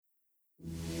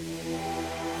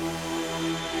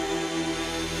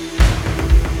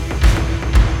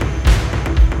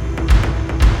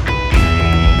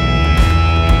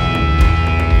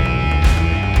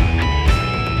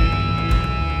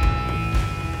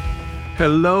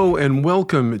Hello and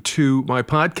welcome to my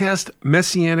podcast,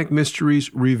 Messianic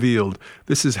Mysteries Revealed.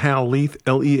 This is Hal Leath,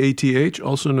 L-E-A-T-H,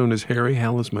 also known as Harry.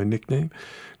 Hal is my nickname.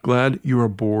 Glad you are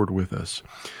aboard with us.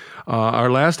 Our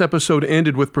last episode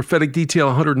ended with Prophetic Detail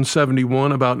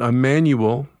 171 about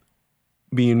Emmanuel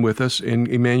being with us, and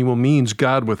Emmanuel means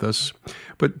God with us.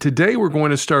 But today we're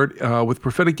going to start with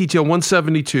Prophetic Detail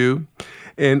 172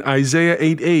 and Isaiah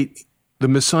 8:8. The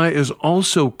Messiah is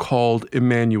also called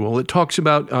Emmanuel. It talks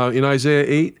about in Isaiah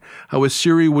 8 how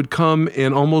Assyria would come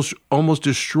and almost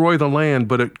destroy the land,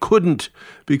 but it couldn't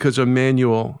because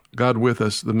Emmanuel, God with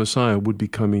us, the Messiah, would be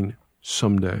coming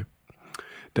someday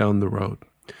down the road.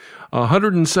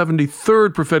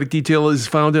 173rd prophetic detail is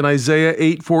found in Isaiah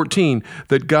 8:14,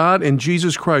 that God and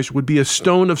Jesus Christ would be a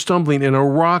stone of stumbling and a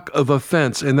rock of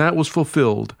offense, and that was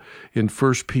fulfilled in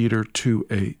 1 Peter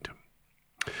 2:8.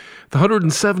 The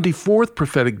 174th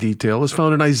prophetic detail is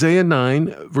found in Isaiah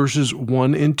 9, verses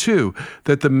 1 and 2,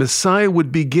 that the Messiah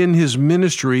would begin his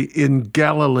ministry in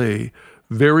Galilee.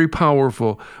 Very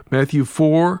powerful. Matthew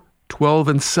 4:12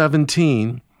 and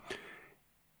 17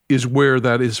 is where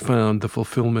that is found, the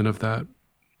fulfillment of that.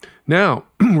 Now,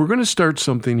 we're going to start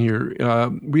something here.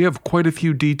 We have quite a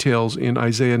few details in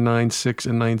Isaiah 9:6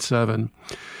 and 9:7.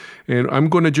 And I'm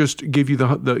going to just give you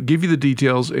the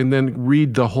details and then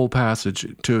read the whole passage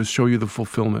to show you the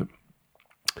fulfillment.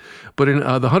 But in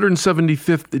the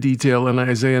 175th detail in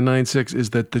Isaiah 9:6 is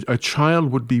that a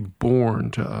child would be born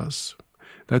to us.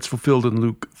 That's fulfilled in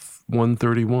Luke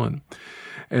 1:31.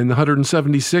 And the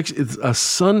 176 is a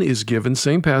son is given.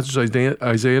 Same passage,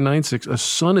 Isaiah 9:6. A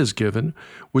son is given,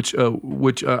 which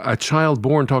a child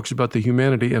born talks about the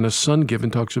humanity, and a son given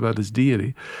talks about his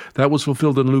deity. That was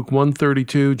fulfilled in Luke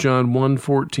 1:32, John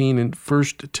 1:14, and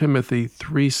 1 Timothy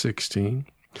 3:16.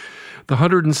 The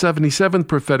 177th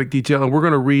prophetic detail, and we're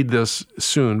going to read this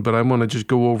soon, but I'm going to just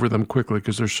go over them quickly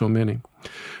because there's so many.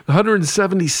 The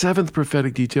 177th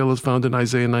prophetic detail is found in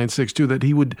Isaiah 9:6 too, that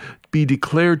he would be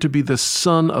declared to be the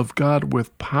Son of God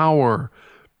with power.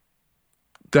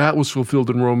 That was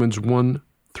fulfilled in Romans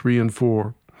 1:3 and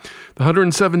 4. The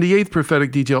 178th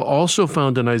prophetic detail, also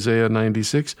found in Isaiah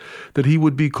 96, that he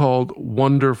would be called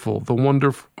Wonderful, the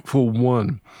Wonderful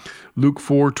One. Luke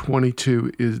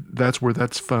 4:22 that's where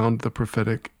that's found, the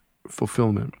prophetic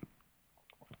fulfillment.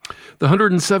 The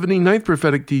 179th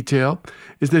prophetic detail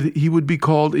is that he would be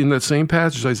called, in that same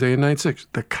passage, Isaiah 9:6,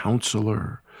 the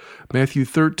Counselor. Matthew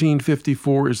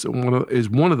 13:54 is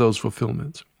one of those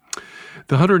fulfillments.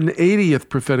 The 180th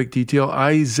prophetic detail,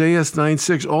 Isaiah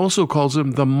 9:6, also calls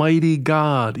him the Mighty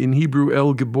God, in Hebrew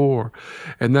El Gibor,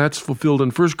 and that's fulfilled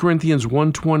in 1 Corinthians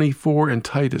 1:24 and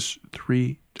Titus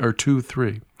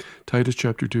 2:3. Titus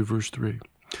chapter 2, verse 3.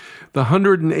 The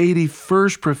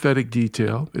 181st prophetic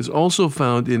detail is also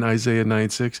found in Isaiah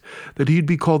 9:6, that he'd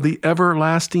be called the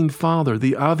Everlasting Father,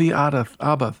 the Avi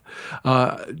Abath.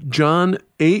 John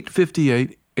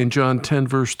 8:58 and John 10,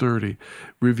 verse 30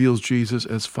 reveals Jesus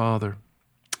as Father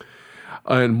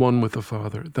and one with the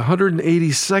Father. The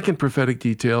 182nd prophetic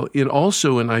detail,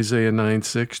 also in Isaiah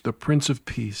 9:6, the Prince of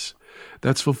Peace.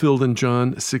 That's fulfilled in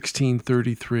John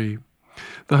 16:33.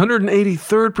 The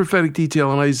 183rd prophetic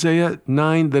detail in Isaiah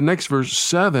 9, the next verse,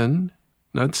 7,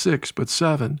 not 6, but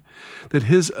 7, that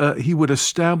he would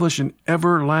establish an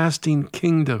everlasting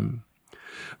kingdom.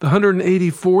 The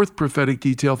 184th prophetic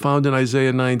detail found in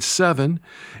Isaiah 9:7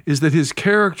 is that his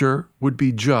character would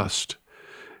be just.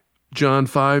 John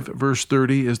 5, verse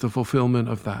 30 is the fulfillment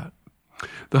of that.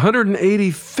 The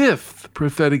 185th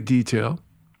prophetic detail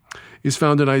is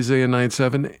found in Isaiah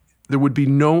 9:7. There would be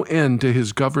no end to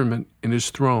his government and his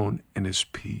throne and his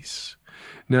peace.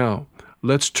 Now,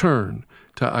 let's turn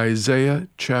to Isaiah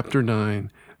chapter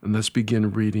 9, and let's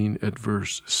begin reading at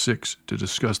verse 6 to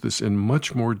discuss this in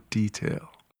much more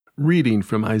detail. Reading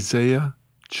from Isaiah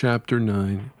chapter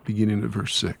 9, beginning at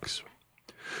verse 6.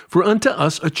 For unto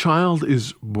us a child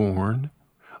is born,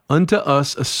 unto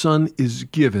us a son is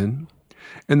given,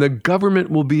 and the government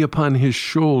will be upon his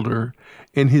shoulder,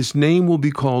 and his name will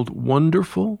be called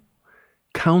Wonderful,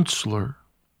 Counselor,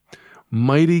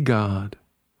 Mighty God,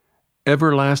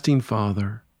 Everlasting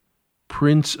Father,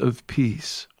 Prince of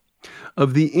Peace.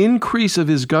 Of the increase of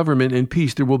his government and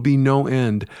peace there will be no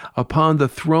end upon the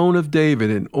throne of David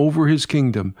and over his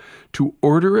kingdom, to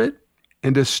order it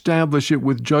and establish it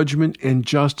with judgment and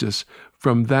justice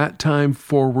from that time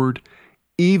forward,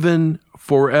 even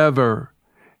forever.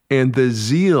 And the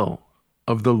zeal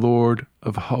of the Lord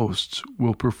of hosts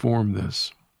will perform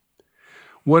this.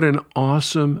 What an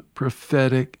awesome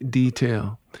prophetic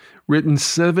detail, written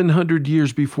 700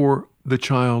 years before the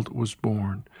child was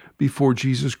born, before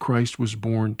Jesus Christ was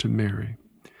born to Mary.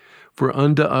 For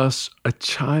unto us a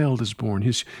child is born.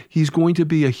 He's going to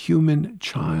be a human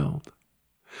child.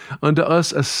 Unto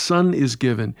us a son is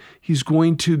given. He's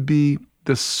going to be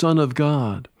the Son of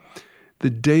God, the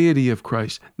deity of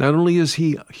Christ. Not only is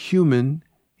he human,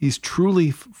 he's truly,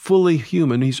 fully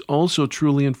human, he's also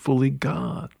truly and fully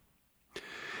God.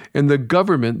 And the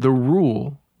government, the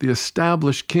rule, the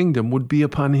established kingdom would be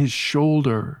upon his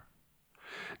shoulder.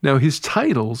 Now, his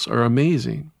titles are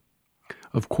amazing.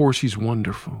 Of course, he's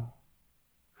wonderful.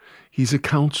 He's a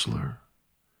counselor.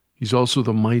 He's also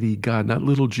the mighty God, not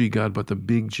little g God, but the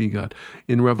big G God.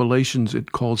 In Revelations,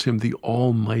 it calls him the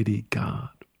Almighty God.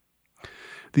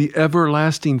 The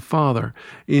everlasting Father.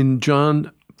 In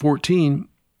John 14,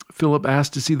 Philip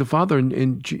asked to see the Father,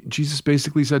 and Jesus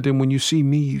basically said to him, when you see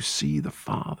me, you see the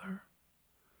Father.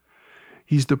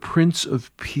 He's the Prince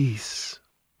of Peace.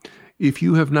 If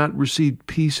you have not received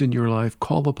peace in your life,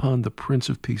 call upon the Prince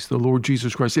of Peace, the Lord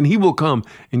Jesus Christ, and he will come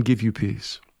and give you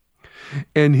peace.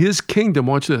 And his kingdom,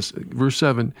 watch this, verse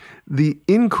 7, the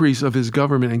increase of his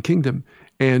government and kingdom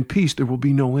and peace, there will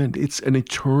be no end. It's an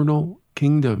eternal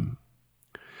kingdom.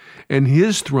 And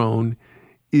his throne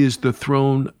is the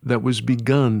throne that was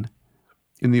begun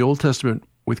in the Old Testament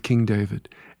with King David.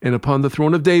 And upon the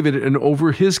throne of David and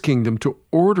over his kingdom to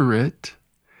order it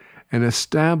and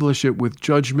establish it with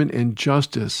judgment and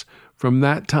justice from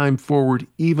that time forward,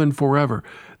 even forever.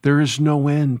 There is no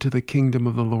end to the kingdom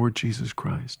of the Lord Jesus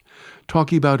Christ.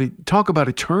 Talk about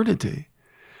eternity.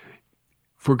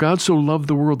 For God so loved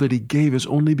the world that he gave his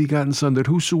only begotten Son, that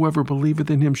whosoever believeth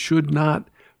in him should not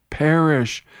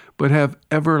perish, but have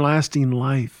everlasting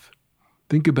life.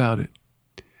 Think about it.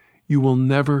 You will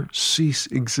never cease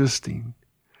existing.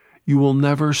 You will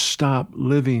never stop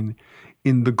living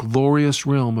in the glorious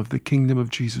realm of the kingdom of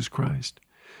Jesus Christ.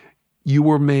 You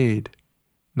were made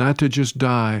not to just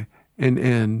die and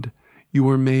end. You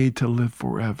were made to live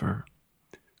forever.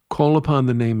 Call upon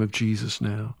the name of Jesus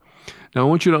now. Now I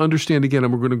want you to understand again,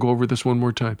 and we're going to go over this one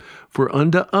more time. For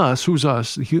unto us, who's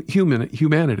us?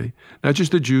 Humanity, not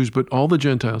just the Jews, but all the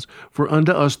Gentiles. For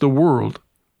unto us, the world,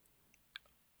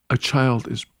 a child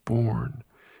is born.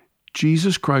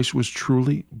 Jesus Christ was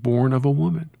truly born of a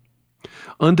woman.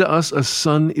 Unto us a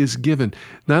son is given.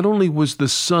 Not only was the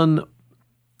son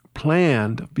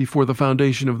planned before the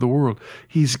foundation of the world,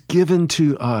 he's given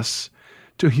to us,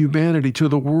 to humanity, to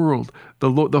the world.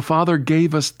 The Father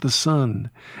gave us the Son.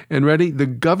 And ready, the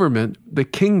government, the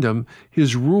kingdom,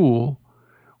 his rule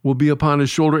will be upon his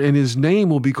shoulder, and his name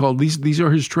will be called, these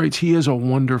are his traits. He is a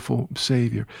wonderful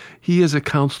Savior. He is a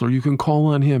counselor. You can call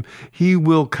on him. He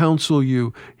will counsel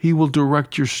you. He will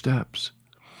direct your steps.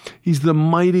 He's the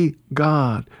mighty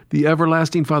God, the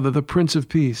everlasting Father, the Prince of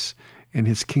Peace, and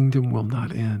his kingdom will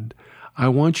not end. I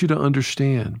want you to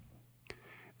understand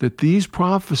that these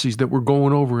prophecies that we're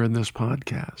going over in this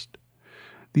podcast,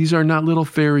 these are not little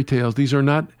fairy tales. These are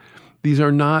not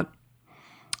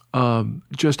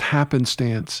just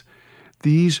happenstance.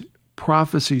 These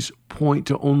prophecies point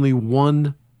to only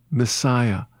one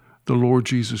Messiah, the Lord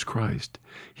Jesus Christ.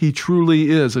 He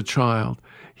truly is a child.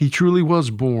 He truly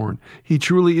was born. He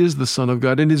truly is the Son of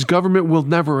God, and his government will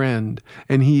never end,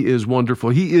 and he is wonderful.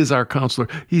 He is our counselor.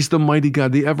 He's the mighty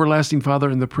God, the everlasting Father,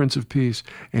 and the Prince of Peace,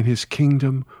 and his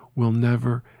kingdom will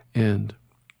never end.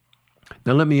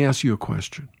 Now let me ask you a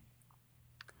question.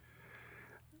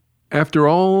 After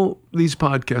all these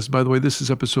podcasts, by the way, this is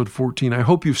episode 14. I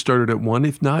hope you've started at 1.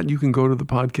 If not, you can go to the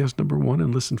podcast number 1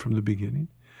 and listen from the beginning.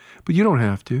 But you don't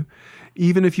have to.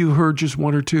 Even if you heard just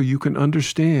 1 or 2, you can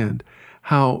understand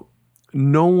how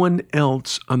no one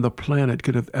else on the planet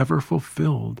could have ever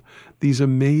fulfilled these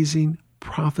amazing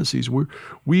prophecies.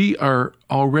 We are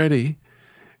already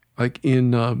like in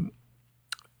the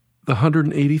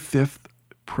 185th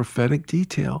prophetic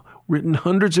detail, written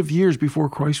hundreds of years before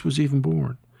Christ was even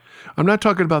born. I'm not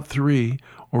talking about 3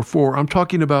 or 4. I'm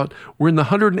talking about we're in the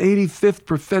 185th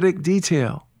prophetic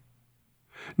detail.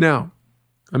 Now,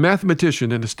 a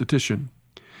mathematician and a statistician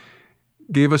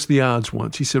gave us the odds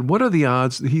once. He said, what are the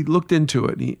odds? He looked into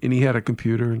it, and he had a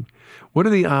computer. And what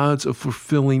are the odds of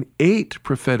fulfilling 8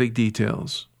 prophetic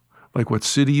details? Like what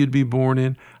city you'd be born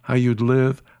in, how you'd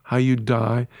live, how you'd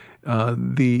die. As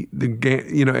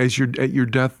you're at your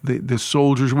death, the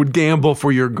soldiers would gamble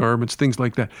for your garments, things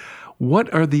like that.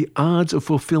 What are the odds of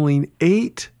fulfilling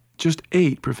 8, just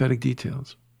 8 prophetic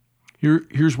details?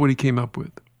 Here's what he came up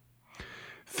with.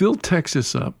 Fill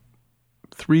Texas up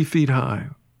 3 feet high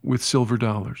with silver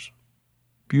dollars.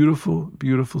 Beautiful,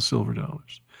 beautiful silver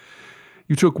dollars.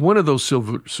 You took one of those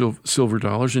silver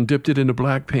dollars and dipped it into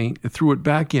black paint and threw it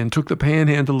back in, took the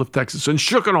panhandle of Texas and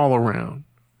shook it all around.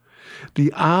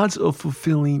 The odds of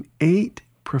fulfilling 8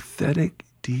 prophetic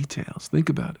details, think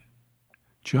about it.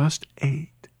 just 8,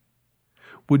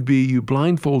 would be you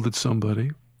blindfolded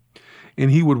somebody,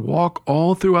 and he would walk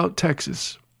all throughout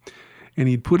Texas, and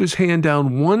he'd put his hand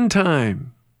down one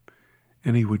time,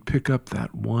 and he would pick up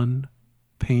that one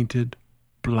painted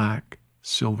black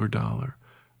silver dollar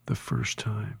the first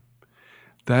time.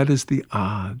 That is the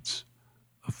odds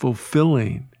of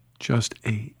fulfilling just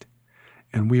 8.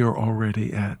 And we are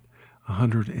already at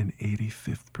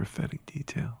 185th prophetic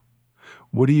detail.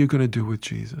 What are you going to do with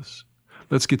Jesus?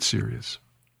 Let's get serious.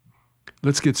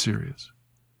 Let's get serious.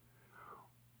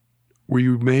 Were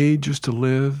you made just to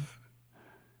live,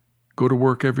 go to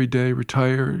work every day,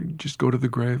 retire, just go to the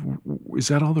grave? Is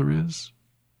that all there is?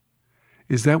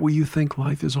 Is that what you think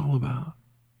life is all about?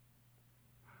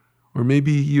 Or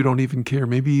maybe you don't even care.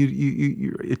 Maybe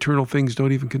your eternal things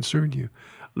don't even concern you.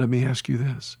 Let me ask you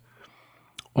this.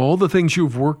 All the things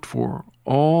you've worked for,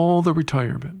 all the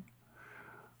retirement,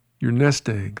 your nest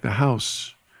egg, the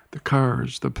house, the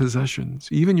cars, the possessions,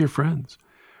 even your friends,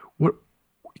 what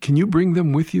can you bring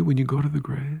them with you when you go to the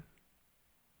grave?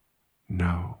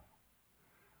 No.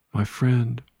 My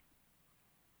friend,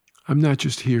 I'm not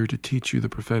just here to teach you the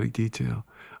prophetic detail.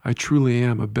 I truly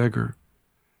am a beggar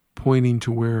pointing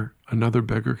to where another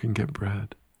beggar can get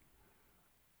bread.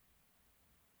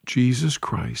 Jesus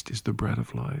Christ is the bread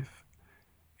of life,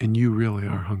 and you really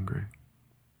are hungry.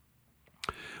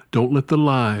 Don't let the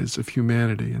lies of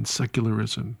humanity and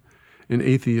secularism and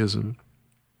atheism,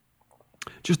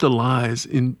 just the lies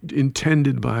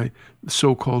intended by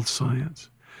so-called science,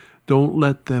 don't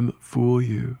let them fool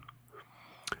you.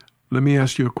 Let me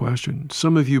ask you a question.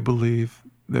 Some of you believe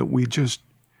that we just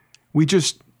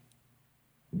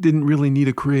didn't really need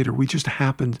a creator. We just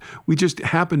happened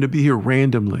to be here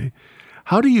randomly.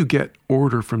 How do you get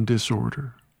order from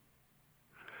disorder?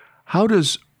 How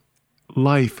does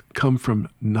life come from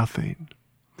nothing?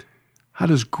 How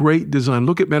does great design,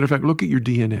 matter of fact, look at your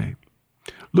DNA.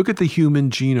 Look at the human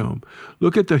genome.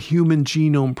 Look at the Human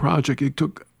Genome Project. It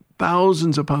took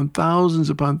thousands upon thousands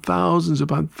upon thousands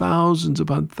upon thousands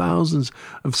upon thousands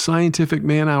of scientific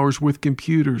man-hours with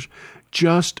computers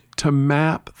just to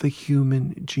map the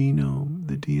human genome,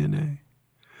 the DNA,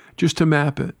 just to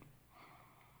map it.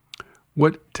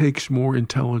 What takes more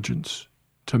intelligence,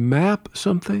 to map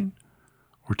something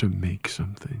or to make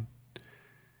something?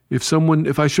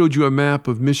 If I showed you a map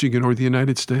of Michigan or the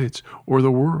United States or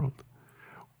the world,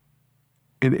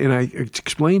 and I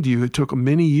explained to you it took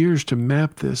many years to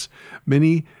map this,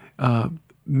 many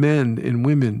men and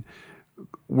women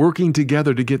working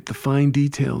together to get the fine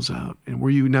details out, and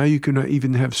now you can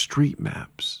even have street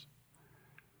maps.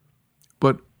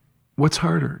 But what's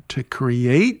harder, to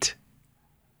create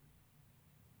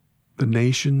the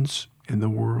nations and the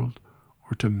world,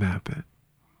 or to map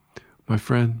it? My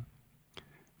friend,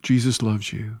 Jesus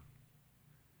loves you.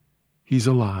 He's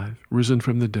alive, risen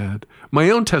from the dead. My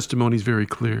own testimony is very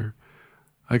clear.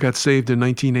 I got saved in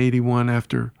 1981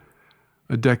 after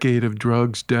a decade of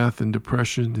drugs, death, and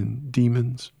depression and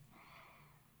demons.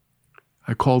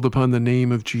 I called upon the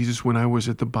name of Jesus when I was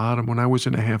at the bottom, when I was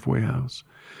in a halfway house,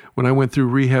 when I went through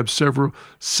rehab several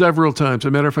times. As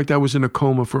a matter of fact, I was in a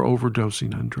coma for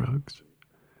overdosing on drugs.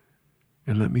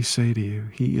 And let me say to you,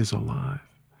 He is alive.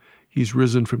 He's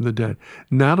risen from the dead.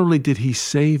 Not only did He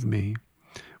save me,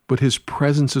 but His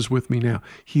presence is with me now.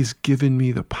 He's given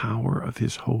me the power of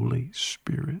His Holy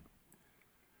Spirit.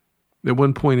 At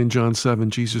one point in John 7,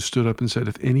 Jesus stood up and said,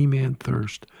 "If any man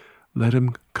thirst, let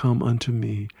him come unto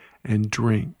me and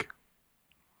drink.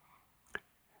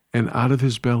 And out of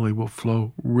his belly will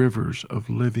flow rivers of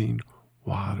living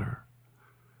water."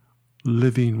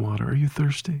 Living water. Are you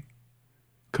thirsty?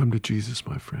 Come to Jesus,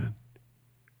 my friend.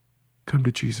 Come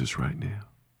to Jesus right now.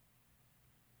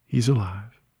 He's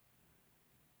alive.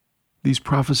 These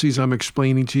prophecies I'm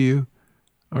explaining to you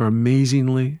are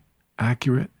amazingly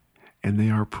accurate, and they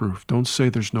are proof. Don't say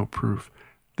there's no proof.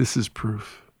 This is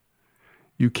proof.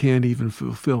 You can't even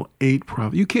fulfill 8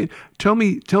 prophecies. You can't tell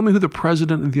me who the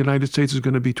president of the United States is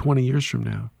going to be 20 years from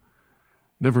now.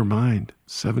 Never mind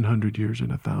 700 years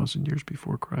and 1,000 years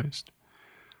before Christ.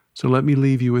 So let me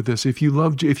leave you with this. If you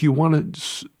want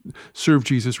to serve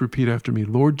Jesus, repeat after me.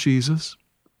 Lord Jesus,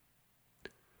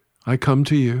 I come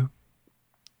to you.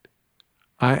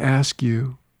 I ask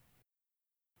you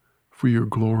for your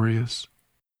glorious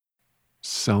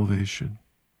salvation.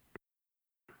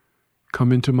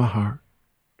 Come into my heart.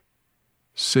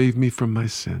 Save me from my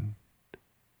sin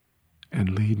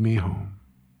and lead me home.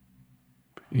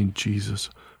 In Jesus'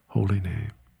 holy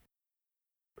name.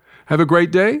 Have a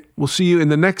great day. We'll see you in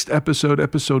the next episode,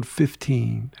 episode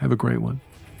 15. Have a great one.